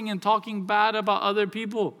gossiping and talking bad about other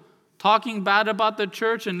people, talking bad about the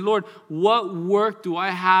church. And Lord, what work do I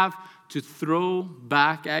have to throw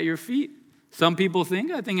back at your feet? Some people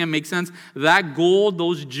think, I think it makes sense, that gold,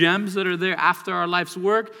 those gems that are there after our life's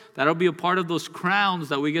work, that'll be a part of those crowns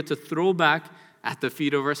that we get to throw back at the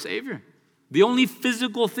feet of our Savior. The only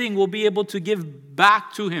physical thing we'll be able to give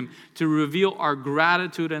back to Him to reveal our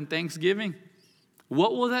gratitude and thanksgiving.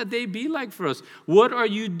 What will that day be like for us? What are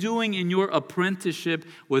you doing in your apprenticeship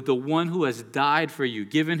with the one who has died for you,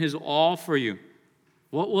 given his all for you?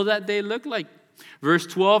 What will that day look like? Verse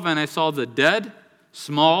 12, and I saw the dead,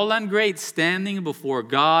 small and great, standing before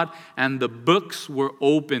God, and the books were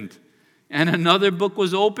opened. And another book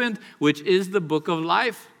was opened, which is the book of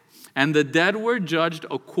life. And the dead were judged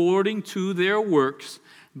according to their works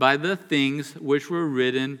by the things which were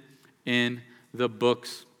written in the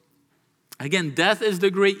books. Again, death is the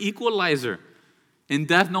great equalizer. In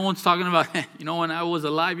death, no one's talking about, hey, when I was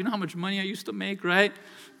alive, you know how much money I used to make, right?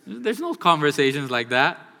 There's no conversations like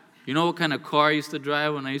that. You know what kind of car I used to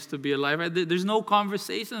drive when I used to be alive, right? There's no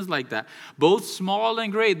conversations like that. Both small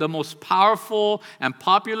and great, the most powerful and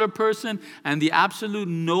popular person and the absolute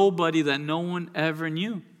nobody that no one ever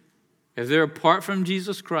knew. If they're apart from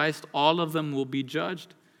Jesus Christ, all of them will be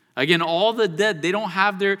judged. Again, all the dead, they don't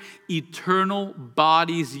have their eternal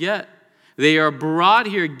bodies yet. They are brought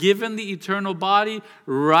here, given the eternal body,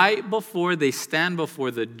 right before they stand before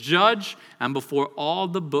the judge and before all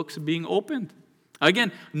the books being opened.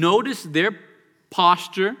 Again, notice their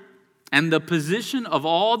posture and the position of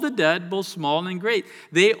all the dead, both small and great.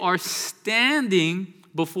 They are standing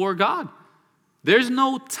before God. There's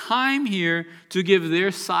no time here to give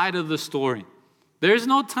their side of the story. There's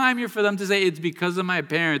no time here for them to say, it's because of my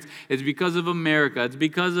parents, it's because of America, it's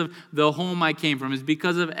because of the home I came from, it's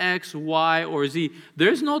because of X, Y, or Z.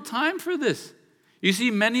 There's no time for this. You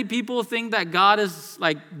see, many people think that God is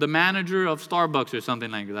like the manager of Starbucks or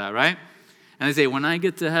something like that, right? And they say, when I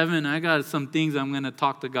get to heaven, I got some things I'm going to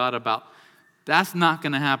talk to God about. That's not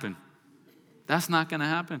going to happen. That's not going to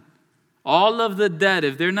happen. All of the dead,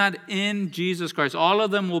 if they're not in Jesus Christ, all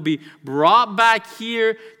of them will be brought back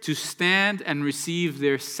here to stand and receive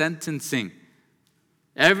their sentencing.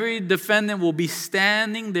 Every defendant will be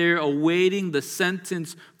standing there awaiting the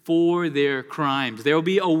sentence for their crimes. They will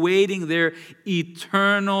be awaiting their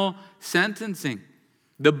eternal sentencing.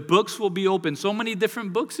 The books will be open. So many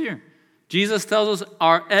different books here. Jesus tells us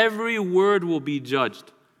our every word will be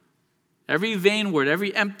judged. Every vain word,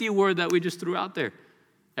 every empty word that we just threw out there.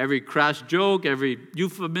 Every crass joke, every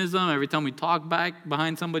euphemism, every time we talk back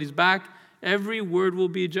behind somebody's back, every word will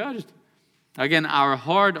be judged. Again, our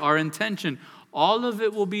heart, our intention, all of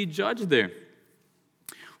it will be judged there.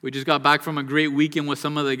 We just got back from a great weekend with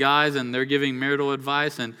some of the guys, and they're giving marital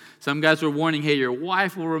advice. And some guys were warning, hey, your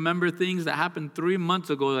wife will remember things that happened 3 months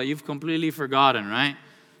ago that you've completely forgotten, right?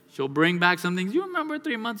 She'll bring back some things. You remember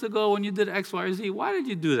 3 months ago when you did X, Y, or Z? Why did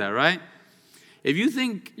you do that, right? If you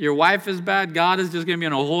think your wife is bad, God is just going to be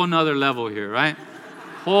on a whole nother level here, right?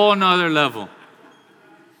 Whole nother level.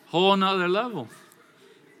 Whole nother level.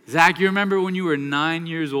 Zach, you remember when you were 9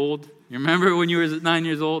 years old? You remember when you were 9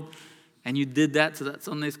 years old? And you did that to that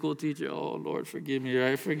Sunday school teacher? Oh, Lord, forgive me,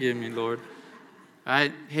 right? Forgive me, Lord.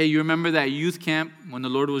 Right? Hey, you remember that youth camp when the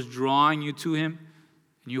Lord was drawing you to Him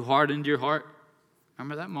and you hardened your heart?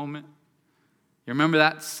 Remember that moment? You remember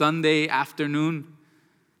that Sunday afternoon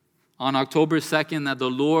on October 2nd that the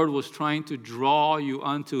Lord was trying to draw you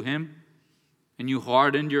unto Him and you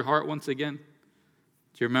hardened your heart once again?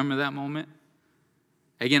 Do you remember that moment?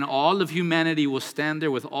 Again, all of humanity will stand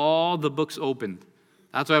there with all the books opened.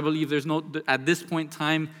 That's why I believe at this point,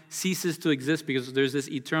 time ceases to exist because there's this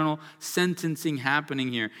eternal sentencing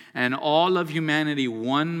happening here. And all of humanity,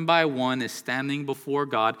 one by one, is standing before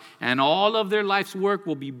God, and all of their life's work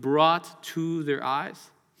will be brought to their eyes.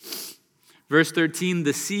 Verse 13,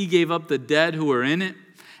 the sea gave up the dead who were in it,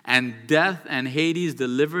 and death and Hades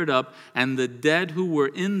delivered up, and the dead who were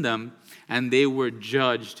in them, and they were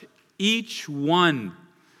judged, each one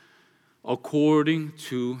according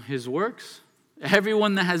to his works.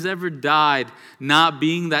 Everyone that has ever died not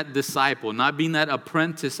being that disciple, not being that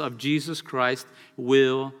apprentice of Jesus Christ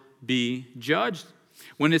will be judged.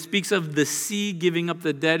 When it speaks of the sea giving up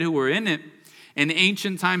the dead who were in it, in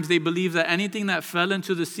ancient times they believed that anything that fell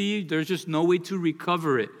into the sea, there's just no way to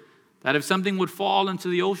recover it. That if something would fall into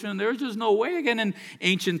the ocean, there's just no way. Again, in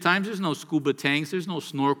ancient times, there's no scuba tanks, there's no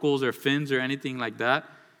snorkels or fins or anything like that.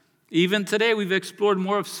 Even today, we've explored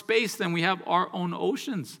more of space than we have our own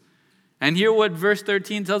oceans. And here what verse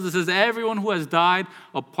 13 tells us is everyone who has died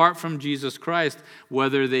apart from Jesus Christ,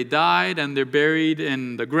 whether they died and they're buried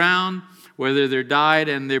in the ground, whether they died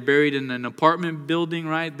and they're buried in an apartment building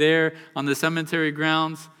right there on the cemetery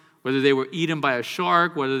grounds, whether they were eaten by a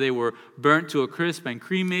shark, whether they were burnt to a crisp and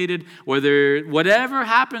cremated, whatever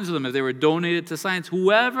happens to them, if they were donated to science,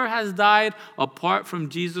 whoever has died apart from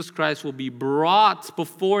Jesus Christ will be brought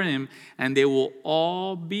before Him, and they will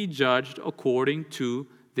all be judged according to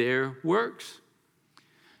their works.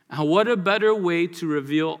 Now, what a better way to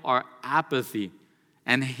reveal our apathy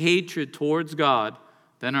and hatred towards God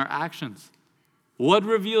than our actions? What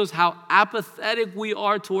reveals how apathetic we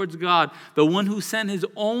are towards God, the one who sent His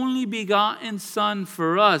only begotten Son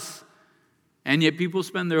for us, and yet people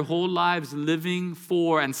spend their whole lives living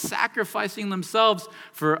for and sacrificing themselves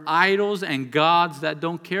for idols and gods that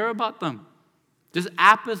don't care about them. Just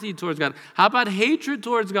apathy towards God. How about hatred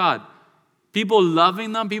towards God? People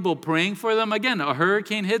loving them, people praying for them. Again, a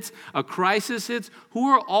hurricane hits, a crisis hits. Who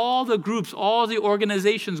are all the groups, all the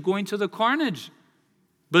organizations going to the carnage?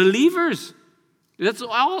 Believers. That's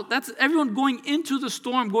everyone going into the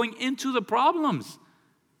storm, going into the problems.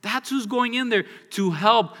 That's who's going in there to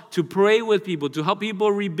help, to pray with people, to help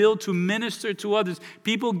people rebuild, to minister to others.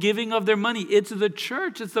 People giving of their money. It's the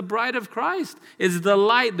church. It's the bride of Christ. It's the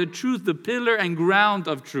light, the truth, the pillar and ground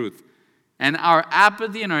of truth. And our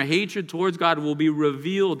apathy and our hatred towards God will be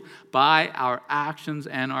revealed by our actions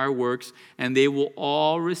and our works, and they will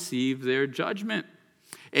all receive their judgment.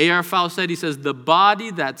 A.R. Fawcett, he says, the body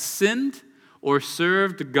that sinned or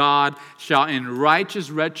served God shall in righteous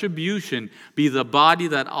retribution be the body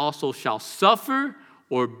that also shall suffer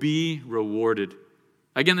or be rewarded.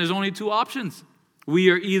 Again, there's only two options. We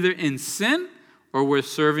are either in sin or we're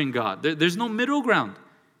serving God. There's no middle ground.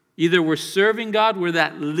 Either we're serving God, we're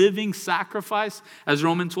that living sacrifice, as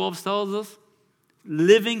Romans 12 tells us,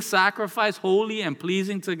 living sacrifice, holy and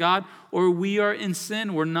pleasing to God, or we are in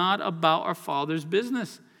sin. We're not about our Father's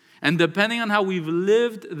business. And depending on how we've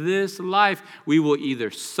lived this life, we will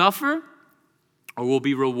either suffer or we'll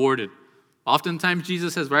be rewarded. Oftentimes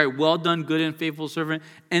Jesus says, right, well done, good and faithful servant.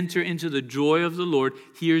 Enter into the joy of the Lord.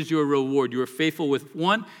 Here's your reward. You were faithful with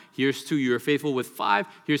 1. Here's 2. You were faithful with 5.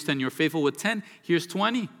 Here's 10. You're faithful with 10. Here's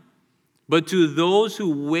 20. But to those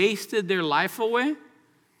who wasted their life away,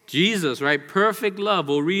 Jesus, right, perfect love.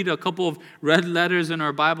 We'll read a couple of red letters in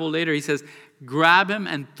our Bible later. He says, grab him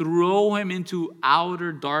and throw him into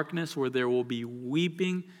outer darkness where there will be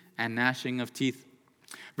weeping and gnashing of teeth.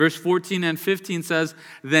 Verse 14 and 15 says,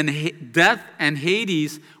 then death and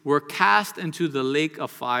Hades were cast into the lake of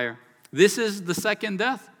fire. This is the second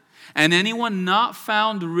death. And anyone not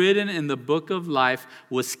found written in the book of life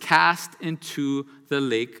was cast into the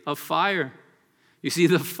lake of fire. You see,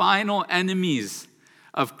 the final enemies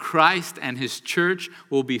of Christ and His church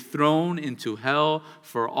will be thrown into hell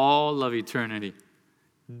for all of eternity.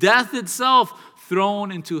 Death itself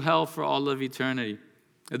thrown into hell for all of eternity.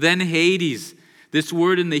 Then Hades, this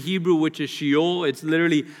word in the Hebrew, which is Sheol, it's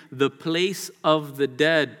literally the place of the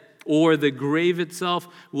dead, or the grave itself,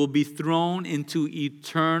 will be thrown into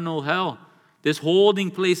eternal hell. This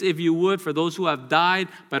holding place, if you would, for those who have died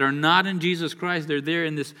but are not in Jesus Christ. They're there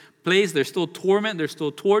in this place. There's still torment, there's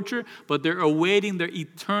still torture, but they're awaiting their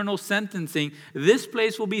eternal sentencing. This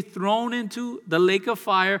place will be thrown into the lake of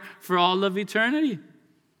fire for all of eternity.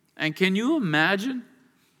 And can you imagine?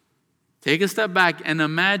 Take a step back and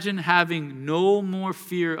imagine having no more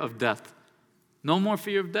fear of death. No more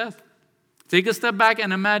fear of death. Take a step back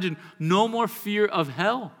and imagine no more fear of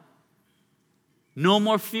hell. No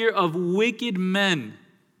more fear of wicked men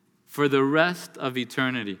for the rest of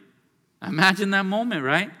eternity. Imagine that moment,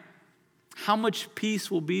 right? How much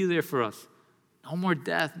peace will be there for us? No more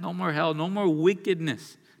death, no more hell, no more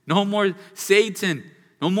wickedness, no more Satan,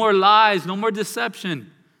 no more lies, no more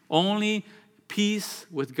deception. Only peace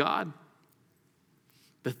with God.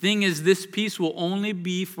 The thing is, this peace will only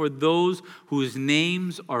be for those whose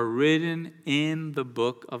names are written in the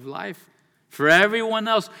book of life. For everyone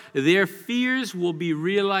else, their fears will be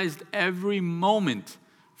realized every moment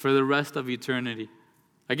for the rest of eternity.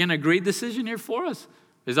 Again, a great decision here for us.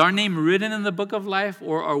 Is our name written in the book of life,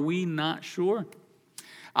 or are we not sure?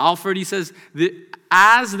 Alford, he says,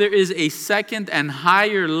 as there is a second and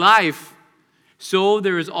higher life, so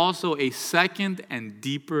there is also a second and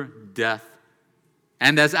deeper death.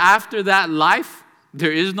 And as after that life,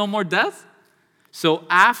 there is no more death, so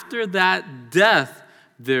after that death,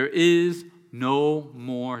 there is no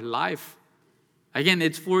more life. Again,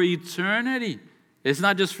 it's for eternity. It's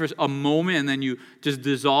not just for a moment and then you just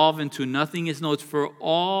dissolve into nothingness. No, it's for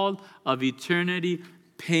all of eternity,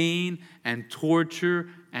 pain and torture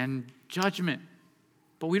and judgment.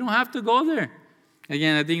 But we don't have to go there.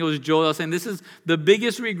 Again, I think it was Joel that was saying this is the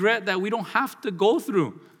biggest regret, that we don't have to go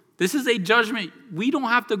through. This is a judgment we don't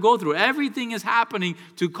have to go through. Everything is happening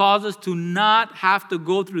to cause us to not have to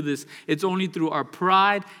go through this. It's only through our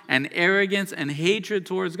pride and arrogance and hatred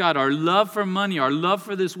towards God, our love for money, our love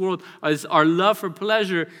for this world, our love for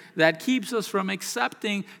pleasure that keeps us from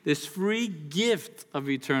accepting this free gift of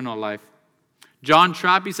eternal life. John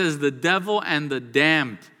Trappe says, the devil and the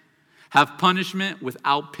damned have punishment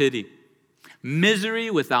without pity,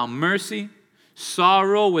 misery without mercy,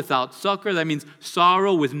 sorrow without succor. That means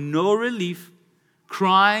sorrow with no relief,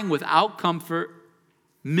 crying without comfort,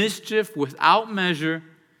 mischief without measure,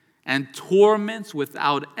 and torments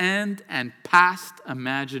without end and past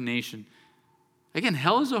imagination. Again,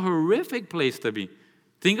 hell is a horrific place to be.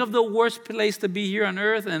 Think of the worst place to be here on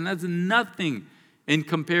earth, and that's nothing in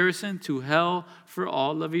comparison to hell for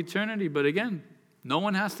all of eternity. But again, no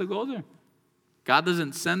one has to go there. God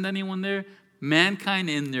doesn't send anyone there. Mankind,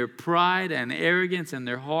 in their pride and arrogance and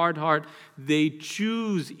their hard heart, they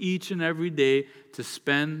choose each and every day to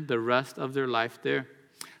spend the rest of their life there.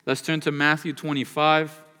 Let's turn to Matthew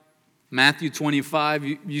 25. Matthew 25,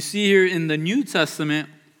 you see here in the New Testament,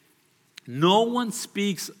 no one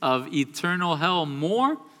speaks of eternal hell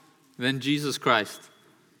more than Jesus Christ.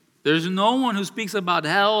 There's no one who speaks about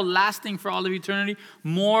hell lasting for all of eternity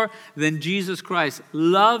more than Jesus Christ.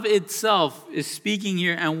 Love itself is speaking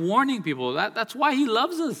here and warning people. That's why he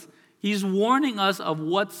loves us. He's warning us of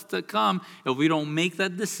what's to come if we don't make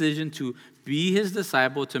that decision to be his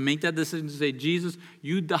disciple, to make that decision to say, Jesus,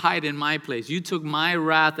 you died in my place. You took my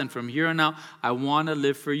wrath, and from here on out, I want to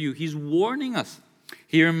live for you. He's warning us.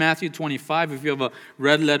 Here in Matthew 25, if you have a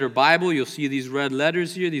red letter Bible, you'll see these red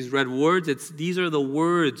letters here, these red words. These are the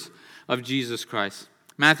words of Jesus Christ.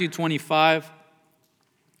 Matthew 25,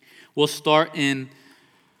 we'll start in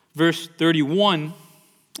verse 31.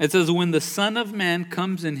 It says, when the Son of Man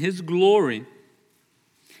comes in his glory,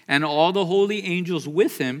 and all the holy angels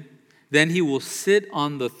with him, then he will sit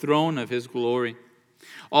on the throne of his glory.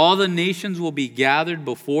 All the nations will be gathered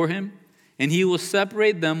before him, and he will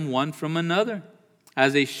separate them one from another,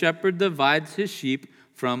 as a shepherd divides his sheep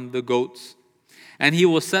from the goats. And he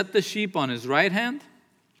will set the sheep on his right hand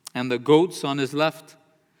and the goats on his left.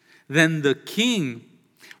 Then the king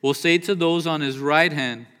will say to those on his right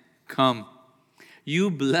hand, come, you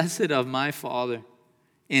blessed of my Father,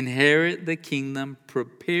 inherit the kingdom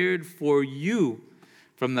prepared for you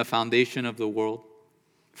from the foundation of the world.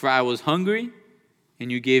 For I was hungry, and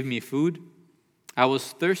you gave me food. I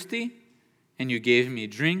was thirsty, and you gave me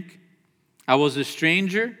drink. I was a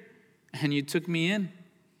stranger, and you took me in.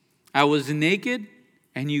 I was naked,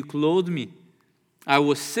 and you clothed me. I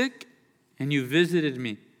was sick, and you visited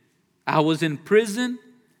me. I was in prison,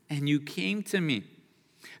 and you came to me.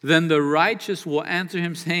 Then the righteous will answer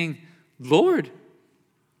him, saying, Lord,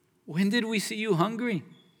 when did we see you hungry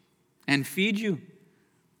and feed you,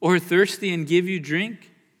 or thirsty and give you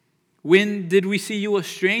drink? When did we see you a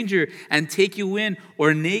stranger and take you in,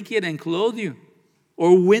 or naked and clothe you?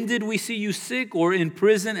 Or when did we see you sick or in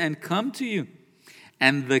prison and come to you?'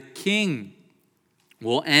 And the king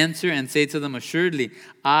will answer and say to them, 'Assuredly,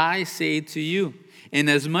 I say to you,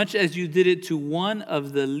 inasmuch as you did it to one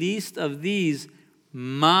of the least of these,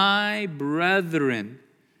 my brethren,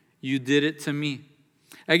 you did it to me.'"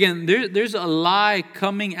 Again, there's a lie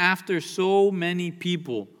coming after so many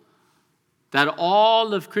people that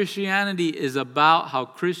all of Christianity is about how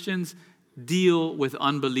Christians deal with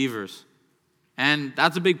unbelievers. And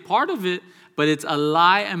that's a big part of it, but it's a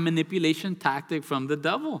lie and manipulation tactic from the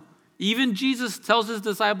devil. Even Jesus tells his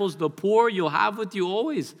disciples, "The poor you'll have with you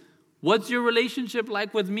always." What's your relationship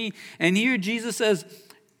like with me? And here Jesus says,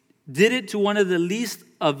 "Did it to one of the least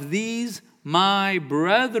of these, my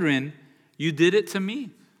brethren, you did it to me."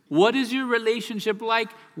 What is your relationship like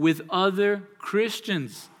with other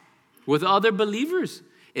Christians, with other believers?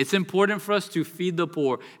 It's important for us to feed the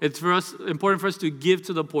poor. It's important for us to give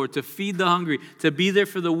to the poor, to feed the hungry, to be there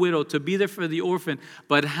for the widow, to be there for the orphan.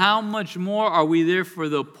 But how much more are we there for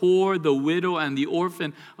the poor, the widow, and the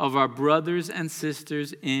orphan of our brothers and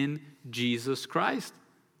sisters in Jesus Christ?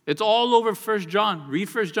 It's all over 1 John. Read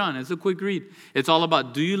 1 John. It's a quick read. It's all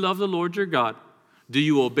about, do you love the Lord your God? Do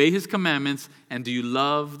you obey his commandments? And do you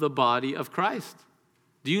love the body of Christ?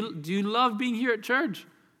 Do you love being here at church?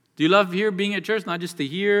 Do you love being at church, not just to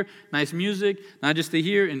hear nice music, not just to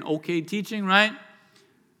hear an okay teaching, right?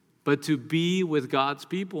 But to be with God's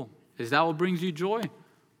people. Is that what brings you joy?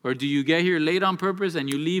 Or do you get here late on purpose and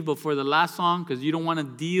you leave before the last song because you don't want to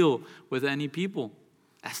deal with any people?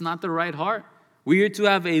 That's not the right heart. We are to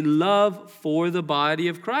have a love for the body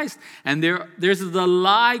of Christ. And there's the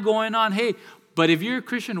lie going on, hey, but if you're a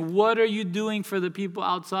Christian, what are you doing for the people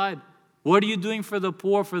outside? What are you doing for the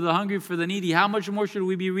poor, for the hungry, for the needy? How much more should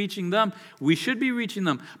we be reaching them? We should be reaching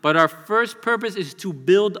them. But our first purpose is to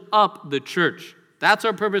build up the church. That's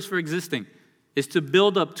our purpose for existing, is to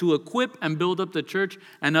build up, to equip and build up the church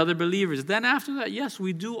and other believers. Then after that, yes,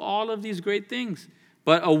 we do all of these great things.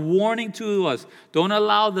 But a warning to us, don't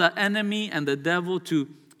allow the enemy and the devil to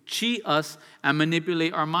cheat us and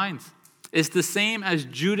manipulate our minds. It's the same as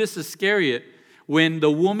Judas Iscariot, when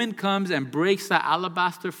the woman comes and breaks that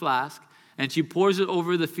alabaster flask, and she pours it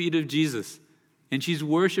over the feet of Jesus. And she's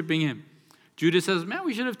worshiping him. Judas says, man,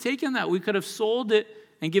 we should have taken that. We could have sold it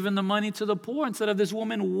and given the money to the poor instead of this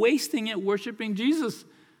woman wasting it worshiping Jesus.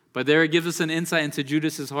 But there it gives us an insight into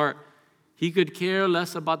Judas's heart. He could care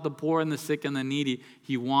less about the poor and the sick and the needy.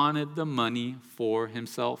 He wanted the money for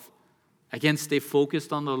himself. Again, stay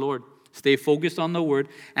focused on the Lord. Stay focused on the word.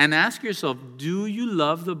 And ask yourself, do you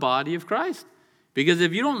love the body of Christ? Because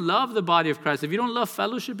if you don't love the body of Christ, if you don't love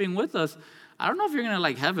fellowshipping with us, I don't know if you're going to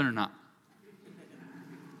like heaven or not.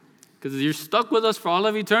 Because you're stuck with us for all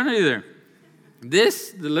of eternity there.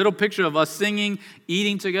 The little picture of us singing,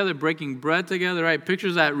 eating together, breaking bread together, right?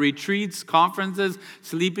 Pictures at retreats, conferences,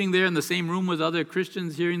 sleeping there in the same room with other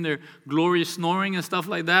Christians, hearing their glorious snoring and stuff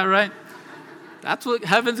like that, right? That's what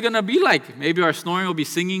heaven's going to be like. Maybe our snoring will be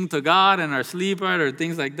singing to God and our sleep, right? Or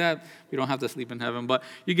things like that. We don't have to sleep in heaven, but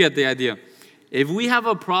you get the idea. If we have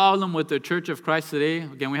a problem with the Church of Christ today,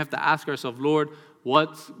 again, we have to ask ourselves, Lord,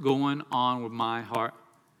 what's going on with my heart?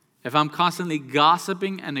 If I'm constantly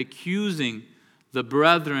gossiping and accusing the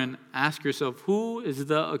brethren, ask yourself, who is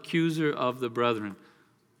the accuser of the brethren?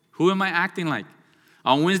 Who am I acting like?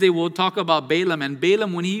 On Wednesday, we'll talk about Balaam. And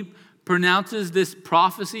Balaam, when he pronounces this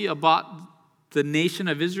prophecy about the nation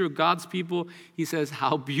of Israel, God's people, he says,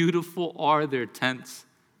 how beautiful are their tents.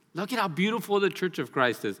 Look at how beautiful the Church of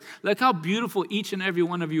Christ is. Look how beautiful each and every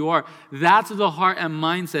one of you are. That's the heart and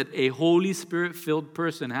mindset a Holy Spirit-filled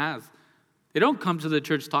person has. They don't come to the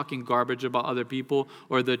church talking garbage about other people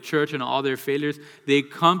or the church and all their failures. They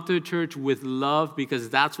come to church with love because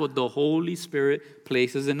that's what the Holy Spirit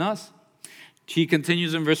places in us. He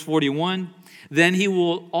continues in verse 41. Then he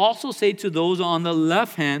will also say to those on the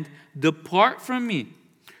left hand, depart from me,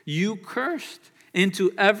 you cursed,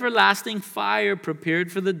 into everlasting fire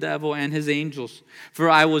prepared for the devil and his angels. For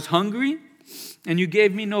I was hungry, and you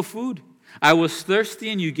gave me no food. I was thirsty,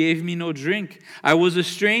 and you gave me no drink. I was a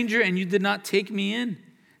stranger, and you did not take me in.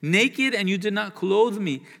 Naked, and you did not clothe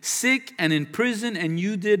me. Sick and in prison, and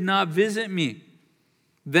you did not visit me.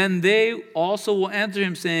 Then they also will answer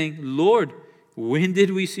him, saying, Lord, when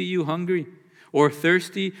did we see you hungry, or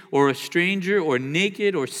thirsty, or a stranger, or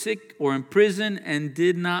naked, or sick, or in prison, and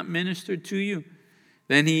did not minister to you?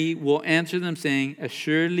 Then he will answer them, saying,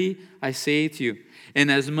 assuredly I say to you,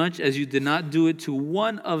 inasmuch as you did not do it to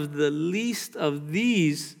one of the least of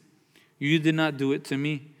these, you did not do it to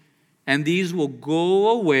me. and these will go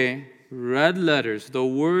away, red letters, the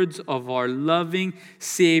words of our loving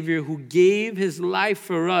Savior who gave his life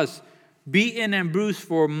for us, beaten and bruised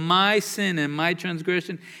for my sin and my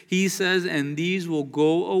transgression. He says, and these will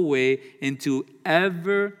go away into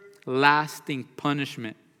everlasting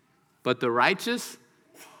punishment, but the righteous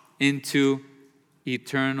into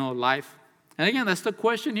eternal life. And again, that's the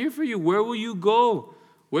question here for you. Where will you go?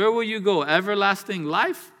 Where will you go? Everlasting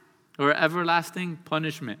life or everlasting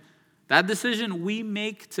punishment? That decision we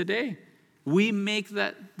make today. We make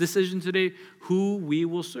that decision today who we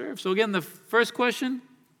will serve. So again, the first question,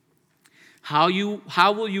 how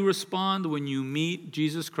will you respond when you meet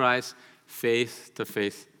Jesus Christ face to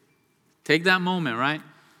face? Take that moment, right?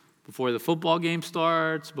 Before the football game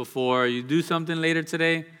starts, before you do something later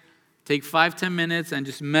today, take 5-10 minutes and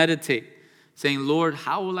just meditate, saying, Lord,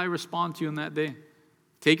 how will I respond to you in that day?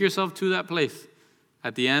 Take yourself to that place.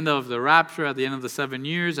 At the end of the rapture, at the end of the 7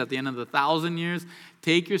 years, at the end of the 1,000 years,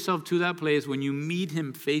 take yourself to that place when you meet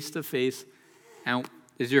him face to face. And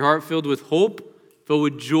is your heart filled with hope, filled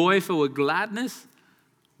with joy, filled with gladness?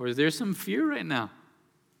 Or is there some fear right now?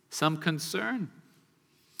 Some concern?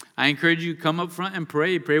 I encourage you to come up front and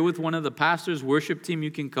pray. Pray with one of the pastors, worship team. You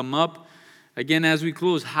can come up. Again, as we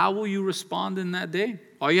close, how will you respond in that day?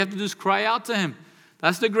 All you have to do is cry out to him.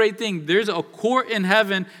 That's the great thing. There's a court in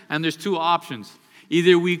heaven, and there's two options.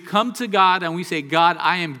 Either we come to God and we say, God,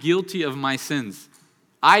 I am guilty of my sins.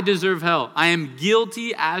 I deserve hell. I am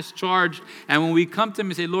guilty as charged. And when we come to him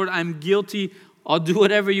and say, Lord, I'm guilty, I'll do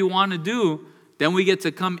whatever you want to do, then we get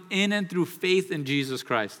to come in and through faith in Jesus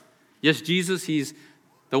Christ. Yes, Jesus, he's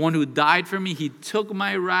the one who died for me. He took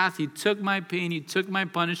my wrath. He took my pain. He took my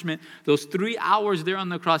punishment. Those 3 hours there on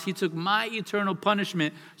the cross, he took my eternal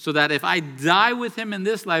punishment so that if I die with him in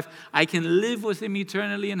this life, I can live with him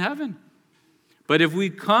eternally in heaven. But if we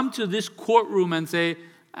come to this courtroom and say,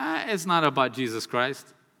 it's not about Jesus Christ.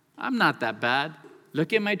 I'm not that bad.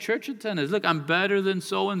 Look at my church attendance. Look, I'm better than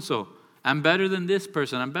so-and-so. I'm better than this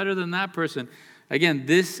person. I'm better than that person. Again,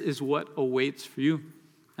 this is what awaits for you.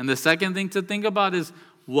 And the second thing to think about is,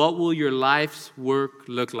 what will your life's work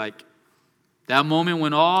look like? That moment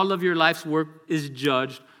when all of your life's work is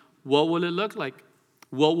judged, what will it look like?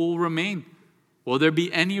 What will remain? Will there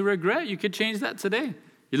be any regret? You could change that today.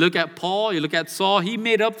 You look at Paul, you look at Saul, he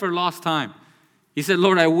made up for lost time. He said,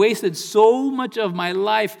 Lord, I wasted so much of my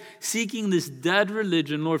life seeking this dead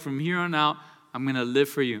religion. Lord, from here on out, I'm going to live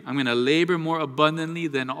for you. I'm going to labor more abundantly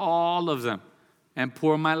than all of them and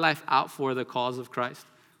pour my life out for the cause of Christ.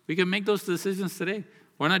 We can make those decisions today.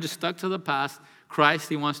 We're not just stuck to the past. Christ,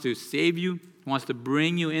 he wants to save you. He wants to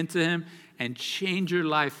bring you into him and change your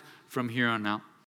life from here on out.